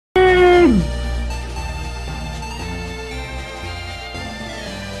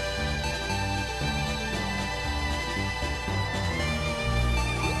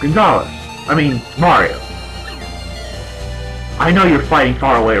Gonzalez. I mean, Mario. I know you're fighting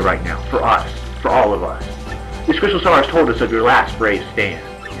far away right now, for us, for all of us. This crystal star has told us of your last brave stand.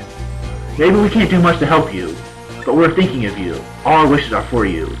 Maybe we can't do much to help you, but we're thinking of you. All our wishes are for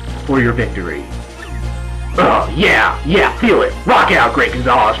you, for your victory. Oh, yeah, feel it. Rock out, Great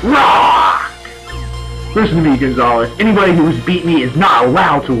Gonzalez, rock! Listen to me, Gonzalez. Anybody who has beat me is not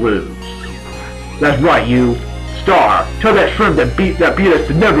allowed to lose. That's right, you. Star, tell that shrimp that beat us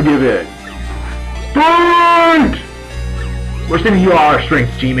to never give in. Fight! We're sending you all our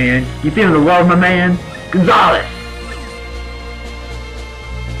strength, G-Man. You feeling the love, my man? Gonzalez!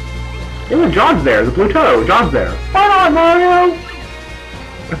 Hey, look, John's there. The blue toe. John's there. Hold on, Mario!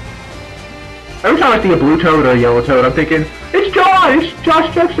 Every time I see a blue toad or a yellow toad, I'm thinking, it's John! It's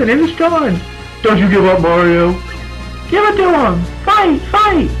Josh Jackson, and it's John! Don't you give up, Mario! Give it to him!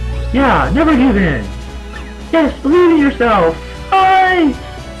 Fight! Yeah, never give in! Yes, believe in yourself! Fight!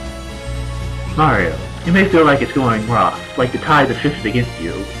 Mario, you may feel like it's going rough, like the tides have shifted against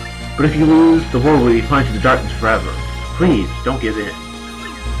you, but if you lose, the world will be plunged into darkness forever. Please, don't give in.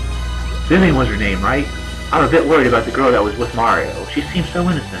 Vivian was her name, right? I'm a bit worried about the girl that was with Mario. She seems so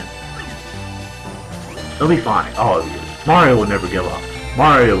innocent. They'll be fine, all of you. Mario will never give up.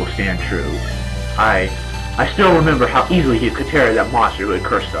 Mario will stand true. I still remember how easily he could tear that monster who had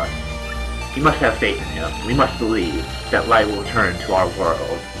cursed us. We must have faith in him. We must believe that light will return to our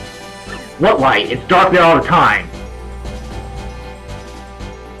world. What light? It's dark there all the time!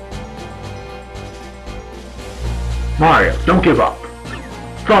 Mario, don't give up.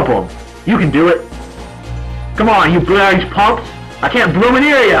 Thump him. You can do it. Come on, you blue-eyed punks! I can't bloom in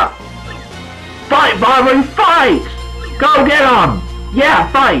near ya! Fight, Bobby, fight! Go get him! Yeah,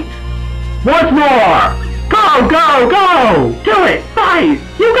 fight! Once more! Go! Do it! Fight!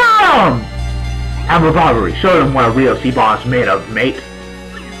 You got him! Amber Bobbery, show them what a real C-bomb's made of, mate.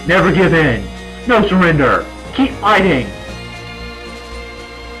 Never give in. No surrender. Keep fighting.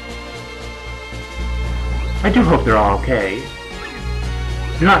 I do hope they're all okay.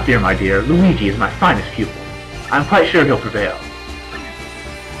 Do not fear, my dear. Luigi is my finest pupil. I'm quite sure he'll prevail.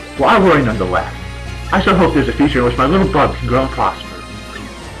 Well, I worry nonetheless. I so hope there's a future in which my little bug can grow and prosper.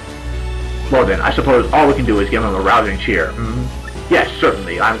 Well then, I suppose all we can do is give him a rousing cheer. Yes,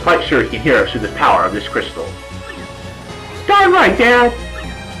 certainly. I'm quite sure he can hear us through the power of this crystal. Darn right, Dad!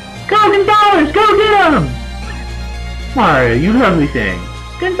 Go, Gonzalez! Go get him! Mario, you lovely thing.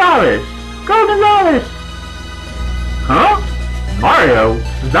 Gonzalez! Go, Gonzalez! Huh? Mario?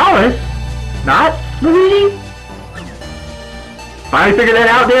 Gonzalez? Not Luigi? Finally figured that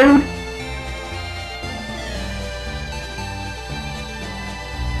out, dude?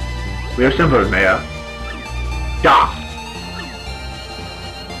 We are similar, Maya. Da!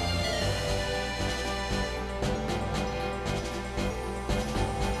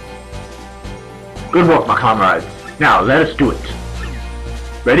 Good work, my comrades. Now, let us do it.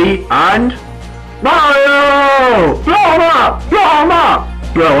 Ready, and... Mario! Blow him up! Blow him up!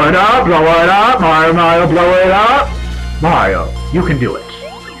 Blow it up, Mario, blow it up! Mario, you can do it.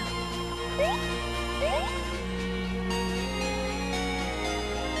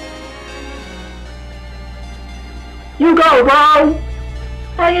 You go, bro!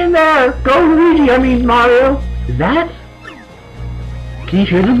 Hang in there! Go, Luigi, I mean Mario! Is that? Can you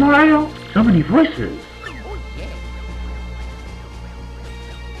hear them, Mario? So many voices.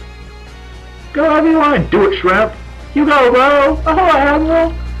 Go, everyone! Do it, Shrimp! You go, bro! Oh,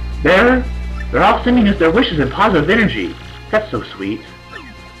 Admiral! They're all sending us their wishes and positive energy. That's so sweet.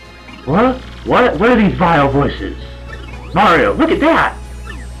 What? What are these vile voices? Mario, look at that!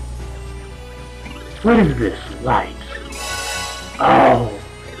 What is this light? Oh!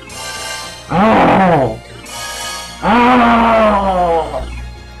 Oh! Oh!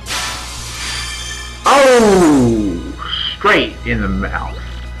 Oh! Straight in the mouth.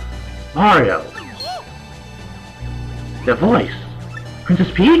 Mario. The voice.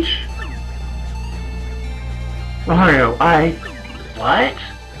 Princess Peach? Mario, What?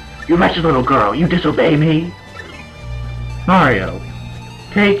 You wretched little girl, you disobey me? Mario,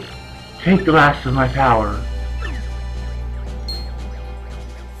 take the last of my power.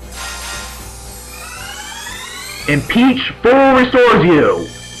 And Peach full restores you!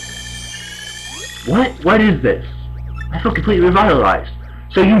 What is this? I feel completely revitalized.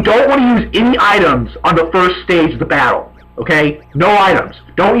 So you don't want to use any items on the first stage of the battle, okay? No items.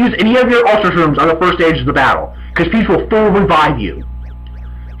 Don't use any of your Ultra Shrooms on the first stage of the battle, because Peach will full revive you.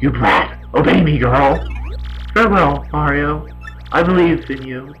 You brat, obey me, girl. Farewell, Mario. I believe in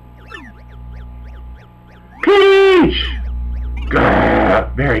you. Peach!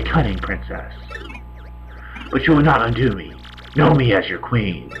 Grrr, very cunning, princess. But you will not undo me. Know me as your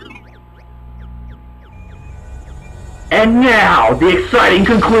queen. And now, the exciting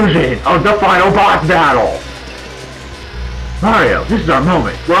conclusion of the final boss battle! Mario, this is our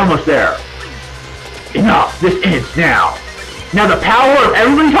moment. We're almost there. Enough, this ends now. Now the power of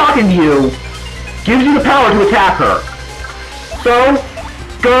everybody talking to you gives you the power to attack her. So,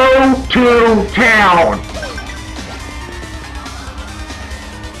 go to town!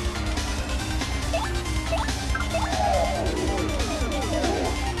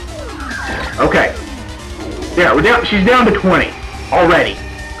 Okay. There, we're down, she's down to 20. Already.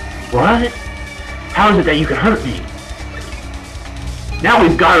 What? How is it that you can hurt me? Now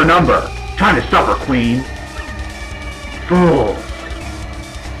we've got her number. Time to suffer, Queen. Fool.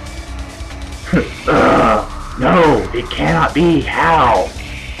 No, it cannot be. How?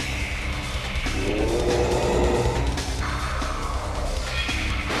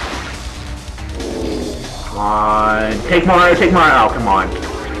 Come on. Take Mario, take Mario. Oh, come on.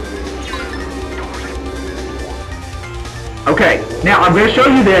 Okay, now I'm going to show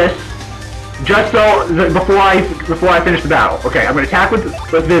you this just so before I finish the battle. Okay, I'm going to attack with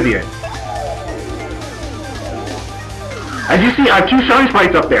Vivian. As you see, I have 2 shiny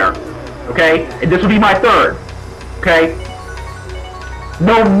sprites up there. Okay, and this will be my 3rd. Okay,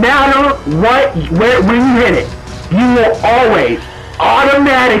 no matter what, when you hit it, you will always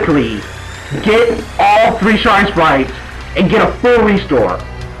automatically get all 3 shiny sprites and get a full restore.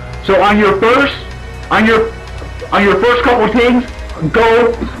 So on your first couple of things,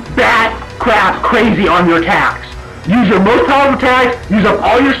 go bat crap crazy on your attacks. Use your most powerful attacks, use up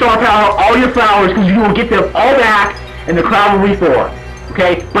all your star power, all your flowers, because you will get them all back, and the crowd will reform.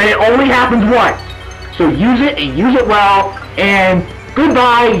 Okay? But it only happens once. So use it, and use it well, and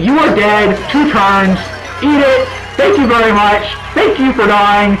goodbye, you are dead, 2 turns, eat it, thank you very much, thank you for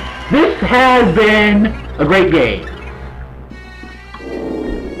dying, this has been a great game.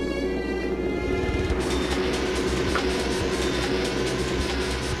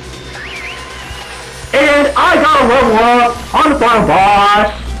 And I got a level up on the final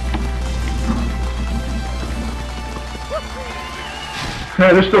boss.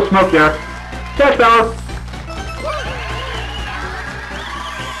 There's still smoke there. Touch power.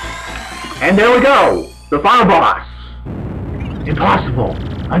 And there we go. The final boss. Impossible.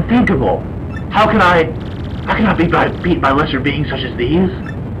 Unthinkable. How can I beat by lesser beings such as these?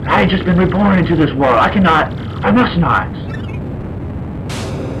 I had just been reborn into this world. I must not.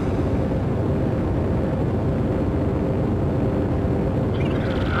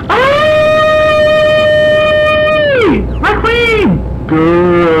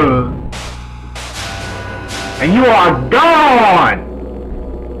 Good. And you are gone!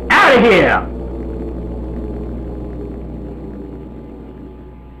 Out of here!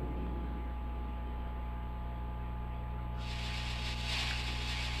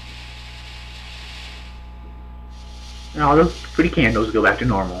 Now those pretty candles go back to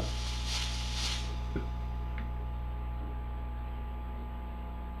normal.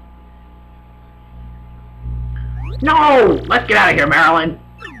 No! Let's get out of here, Mark-Lyn.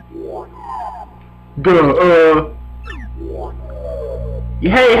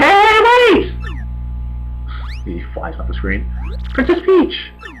 Hey, wait! He flies off the screen. Princess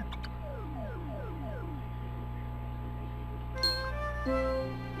Peach!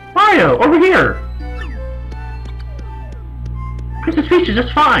 Mario, over here! Princess Peach is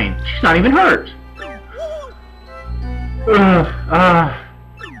just fine. She's not even hurt.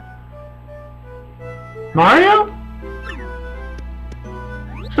 Mario?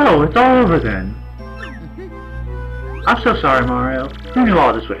 So, it's all over then. I'm so sorry, Mario. Who knew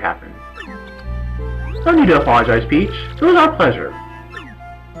all this would happen? No need to apologize, Peach. It was our pleasure.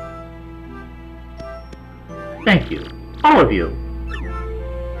 Thank you. All of you.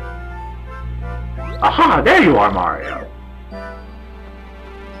 Aha! There you are, Mario!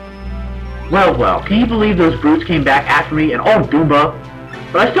 Well, can you believe those brutes came back after me and all Goomba?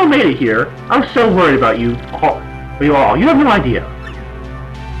 But I still made it here. I was so worried about you all. You have no idea.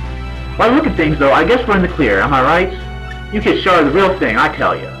 By the look at things, though, I guess we're in the clear. Am I right? You kids are the real thing, I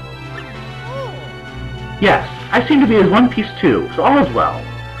tell you. Yes, I seem to be as one piece too, so all is well.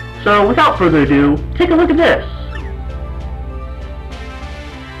 So, without further ado, take a look at this.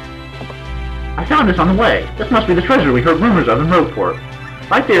 I found this on the way. This must be the treasure we heard rumors of in Rogueport.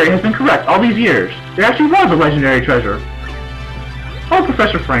 My theory has been correct all these years. There actually was a legendary treasure. Oh,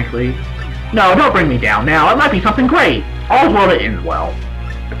 Professor Frankly. No, don't bring me down now. It might be something great. All's well that ends well.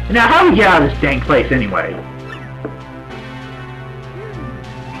 Now, how do we get out of this dang place anyway?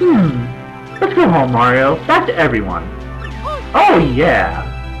 Let's go home, Mario. Back to everyone. Oh, yeah.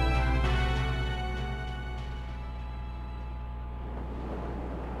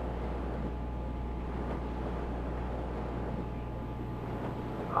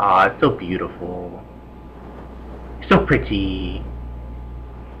 Ah, it's so beautiful. So pretty.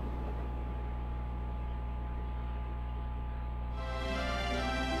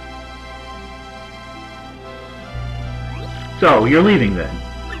 So, you're leaving then?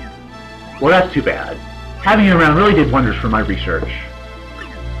 Well, that's too bad. Having you around really did wonders for my research.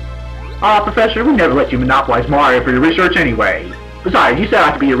 Professor, we never let you monopolize Mario for your research anyway. Besides, you said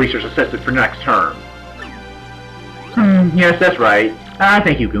I could be your research assistant for next term. Yes, that's right.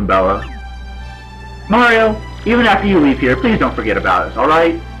 Thank you, Goombella. Mario, even after you leave here, please don't forget about us,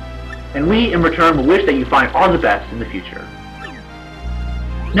 alright? And we, in return, will wish that you find all the best in the future.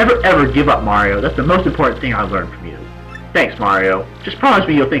 Never ever give up, Mario. That's the most important thing I learned from you. Thanks, Mario. Just promise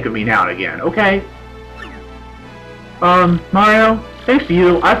me you'll think of me now and again, okay? Mario, thanks to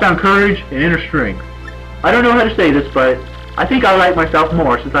you, I found courage and inner strength. I don't know how to say this, but I think I like myself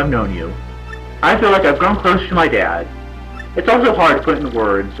more since I've known you. I feel like I've grown close to my dad. It's also hard to put into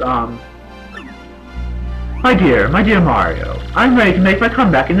words, my dear Mario, I'm ready to make my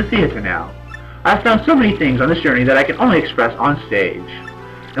comeback in the theater now. I've found so many things on this journey that I can only express on stage.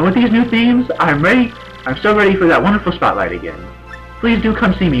 And with these new themes, I'm so ready for that wonderful spotlight again. Please do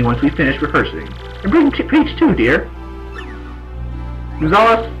come see me once we finish rehearsing. And bring Peach too, dear.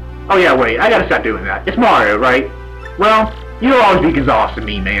 Gonzalez? Oh yeah, wait, I gotta stop doing that. It's Mario, right? Well, you'll always be Gonzalez to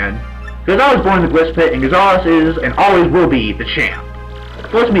me, man. Because I was born in the Bliss Pit, and Gonzalez is, and always will be, the champ.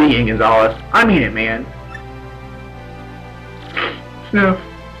 So let's meet again, Gonzalez. I mean it, man. Sniff.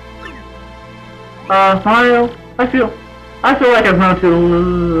 Mario, I feel like I've grown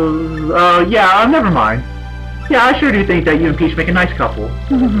to, yeah, never mind. Yeah, I sure do think that you and Peach make a nice couple.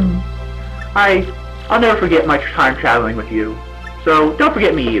 I'll never forget my time traveling with you. So, don't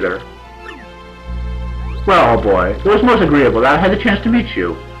forget me either. Well, oh boy, it was most agreeable that I had the chance to meet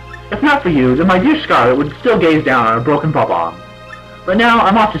you. If not for you, then my dear Scarlet would still gaze down on a broken bomb. But now,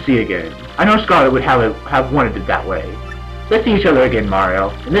 I'm off to sea again. I know Scarlet would have wanted it that way. Let's see each other again, Mario.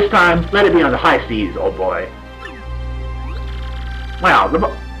 And this time, let it be on the high seas, old boy. Wow, the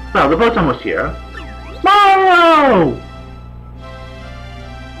boat's almost here. Mario!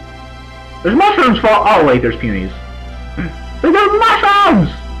 There's mushrooms for— oh wait, there's peonies. There's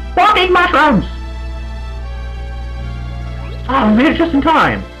mushrooms! Walking mushrooms! Oh, we made it just in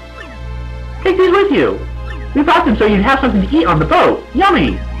time. Take these with you. We bought them so you'd have something to eat on the boat.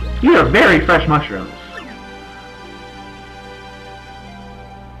 Yummy! These are very fresh mushrooms.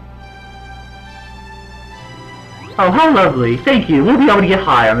 Oh, how lovely. Thank you. We'll be able to get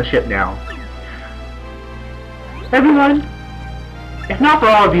high on the ship now. Everyone, if not for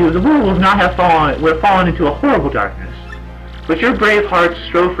all of you, the world would have fallen into a horrible darkness. But your brave hearts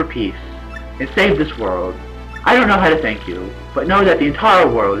strove for peace and saved this world. I don't know how to thank you, but know that the entire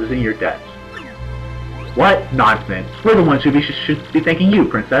world is in your debt. What? Nonsense. We're the ones who should be thanking you,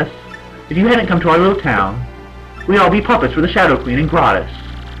 Princess. If you hadn't come to our little town, we'd all be puppets for the Shadow Queen and Gratis.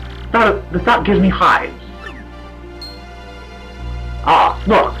 The thought gives me hives. Ah,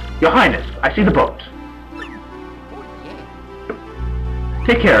 look! Your Highness, I see the boat.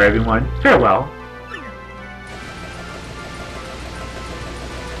 Take care, everyone. Farewell.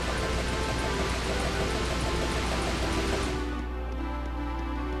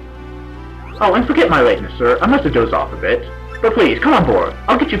 Oh, and forget my lateness, sir. I must have dozed off a bit. But please, come on board.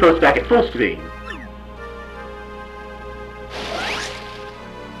 I'll get you both back at full speed.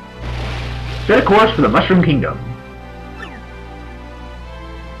 Set a course for the Mushroom Kingdom.